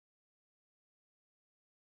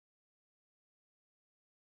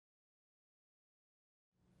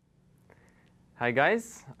Hi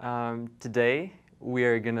guys, today we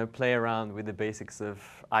are going to play around with the basics of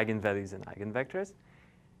eigenvalues and eigenvectors.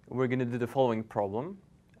 We're going to do the following problem.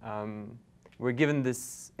 We're given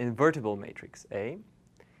this invertible matrix A,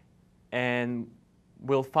 and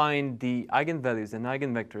we'll find the eigenvalues and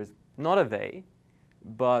eigenvectors not of A,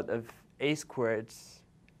 but of A squared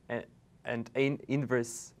and A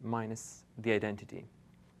inverse minus the identity.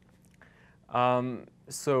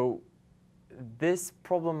 So this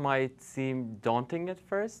problem might seem daunting at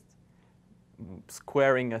first.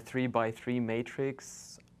 Squaring a 3 by 3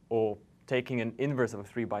 matrix or taking an inverse of a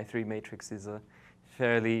 3 by 3 matrix is a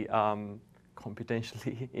fairly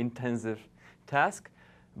computationally intensive task.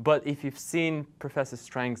 But if you've seen Professor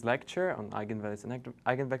Strang's lecture on eigenvalues and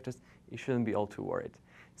eigenvectors, you shouldn't be all too worried.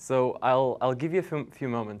 So I'll give you a few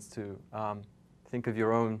moments to think of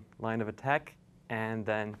your own line of attack, and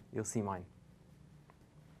then you'll see mine.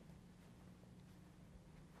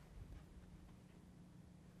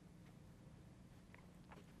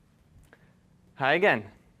 Hi again.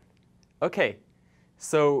 OK,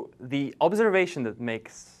 so the observation that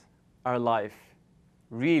makes our life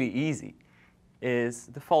really easy is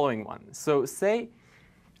the following one. So say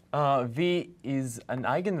V is an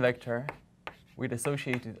eigenvector with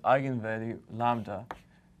associated eigenvalue lambda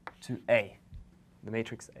to A, the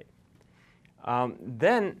matrix A.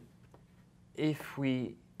 Then if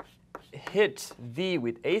we hit V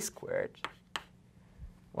with A squared,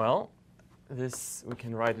 well, this we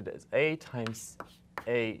can write it as A times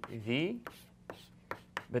AV,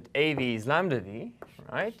 but AV is lambda V,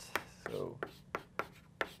 right? So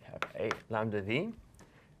we have A lambda V.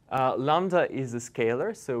 Lambda is a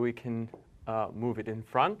scalar, so we can move it in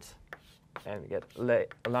front, and we get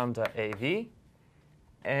lambda AV.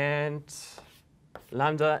 And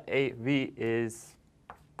lambda AV is,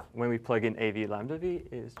 when we plug in AV lambda V,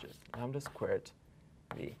 is just lambda squared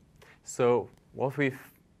V. So what we've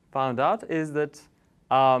found out is that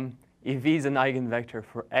if V is an eigenvector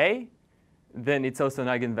for A, then it's also an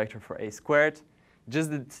eigenvector for A squared,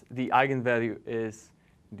 just that the eigenvalue is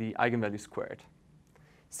the eigenvalue squared.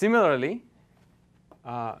 Similarly,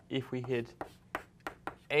 if we hit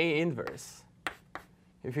A inverse,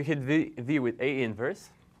 if we hit V with A inverse,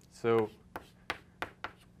 so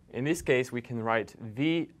in this case, we can write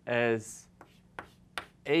V as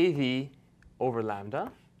AV over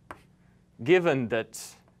lambda, given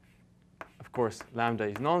that, of course, lambda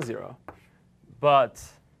is non-zero, but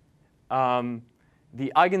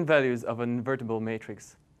the eigenvalues of an invertible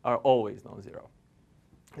matrix are always non-zero,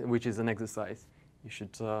 which is an exercise you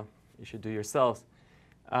should do yourselves.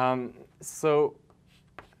 So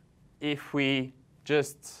if we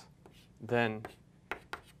just then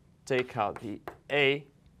take out the A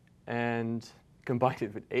and combine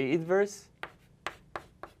it with A inverse,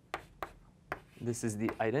 this is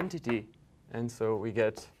the identity, and so we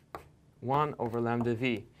get 1 over lambda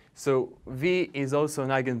V. So V is also an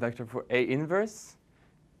eigenvector for A inverse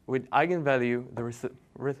with eigenvalue, the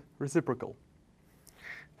reciprocal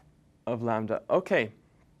of lambda. OK.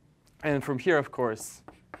 And from here, of course,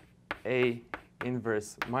 A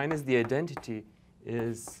inverse minus the identity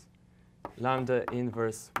is lambda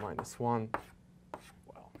inverse minus 1,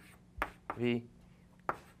 well, V.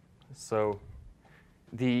 So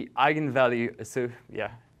the eigenvalue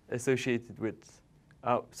associated with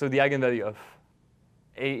so the eigenvalue of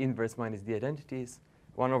A inverse minus the identity is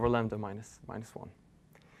 1 over lambda minus 1.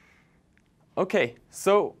 OK,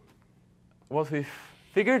 so what we've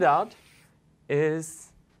figured out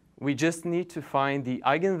is we just need to find the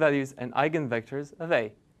eigenvalues and eigenvectors of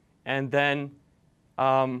A. And then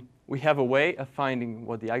we have a way of finding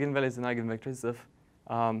what the eigenvalues and eigenvectors of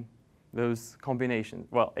those combinations,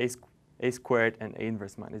 well, A squared and A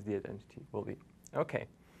inverse minus the identity will be. OK.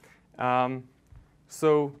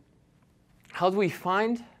 So how do we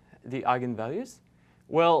find the eigenvalues?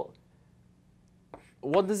 Well,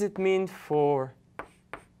 what does it mean for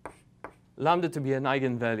lambda to be an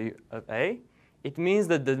eigenvalue of A? It means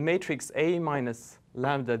that the matrix A minus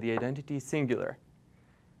lambda, the identity, is singular,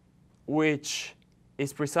 which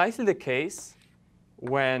is precisely the case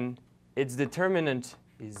when its determinant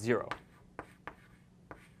is 0.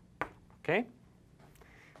 OK?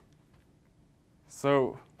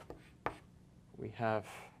 So we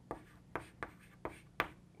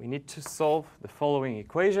need to solve the following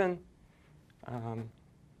equation. Lambda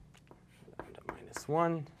minus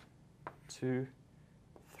 1, 2,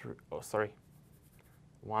 3, oh, sorry,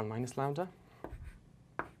 1 minus lambda,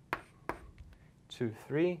 2,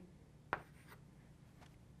 3,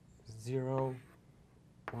 0,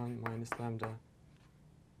 1 minus lambda,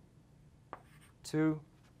 2,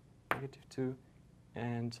 negative 2,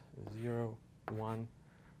 and 0, 1,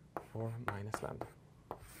 4 minus lambda.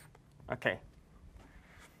 OK.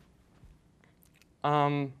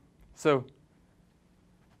 So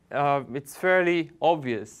it's fairly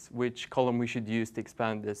obvious which column we should use to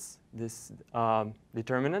expand this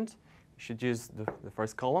determinant. We should use the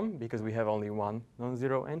first column because we have only one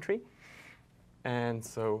non-zero entry. And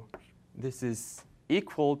so this is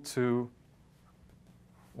equal to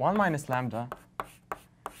 1 minus lambda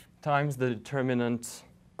times the determinant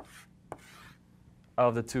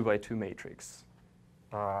of the 2 by 2 matrix.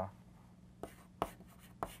 1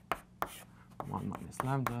 minus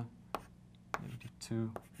lambda, -2,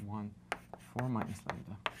 1, 4 minus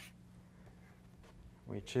lambda,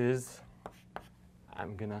 which is,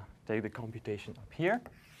 I'm going to take the computation up here.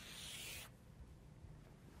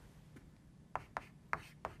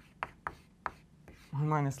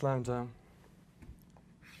 Minus lambda,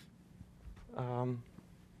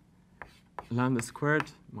 lambda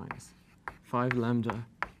squared minus 5 lambda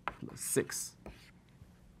plus 6,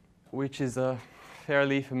 which is a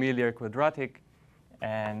fairly familiar quadratic,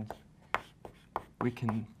 and we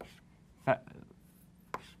can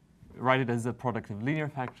write it as a product of linear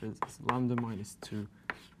factors. It's lambda minus 2,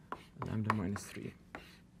 lambda minus 3.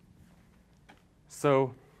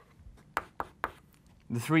 So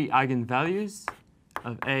the three eigenvalues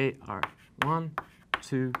of A are 1,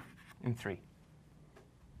 2, and 3.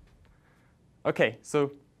 OK,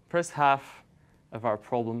 so first half of our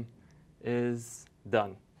problem is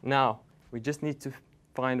done. Now, we just need to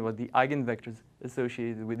find what the eigenvectors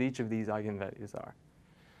associated with each of these eigenvalues are.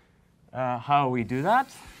 How we do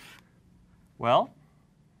that? Well,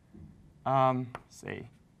 say,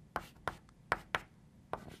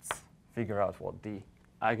 let's figure out what the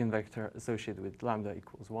eigenvector associated with lambda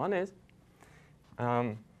equals 1 is.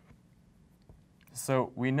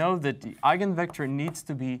 So we know that the eigenvector needs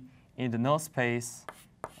to be in the null space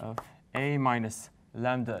of A minus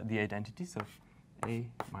lambda, the identity. So A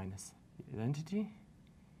minus the identity,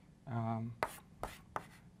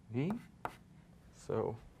 V.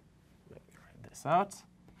 So let me write this out.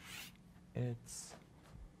 It's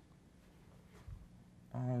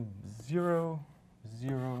 0,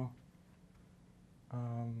 0,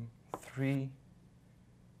 3,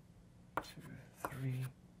 2, 3,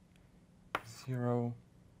 0,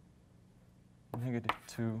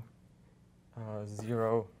 -2,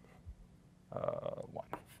 0, 1.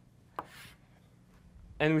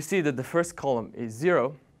 And we see that the first column is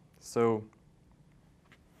 0. So,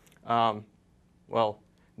 well,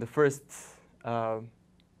 the first,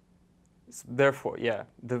 therefore, yeah,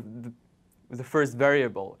 the first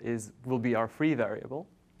variable will be our free variable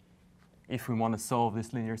if we want to solve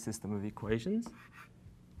this linear system of equations.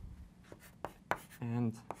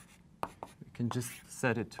 And we can just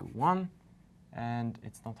set it to 1. And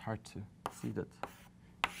it's not hard to see that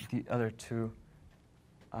the other two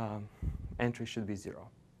entries should be 0.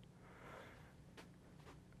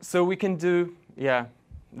 So we can do, yeah,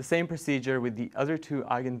 the same procedure with the other two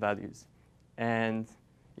eigenvalues. And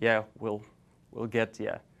yeah, we'll get,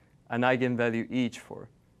 yeah, an eigenvalue each for,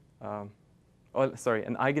 an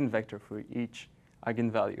eigenvector for each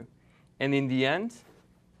eigenvalue. And in the end,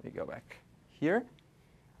 let me go back here.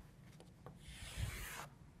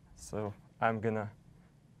 So I'm going to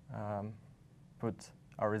put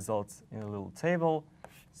our results in a little table.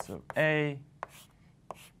 So A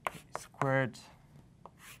squared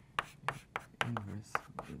inverse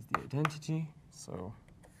is the identity. So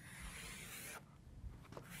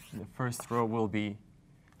the first row will be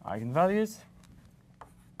eigenvalues.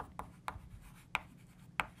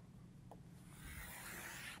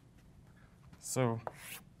 So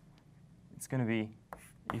it's going to be,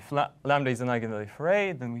 if lambda is an eigenvalue for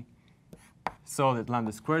A, then we saw that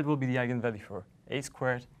lambda squared will be the eigenvalue for A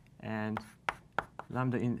squared, and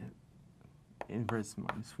lambda inverse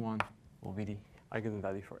minus 1 will be the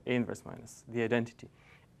eigenvalue for A inverse minus the identity.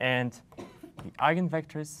 And the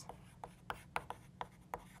eigenvectors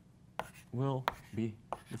will be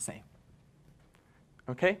the same.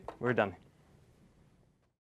 OK, we're done.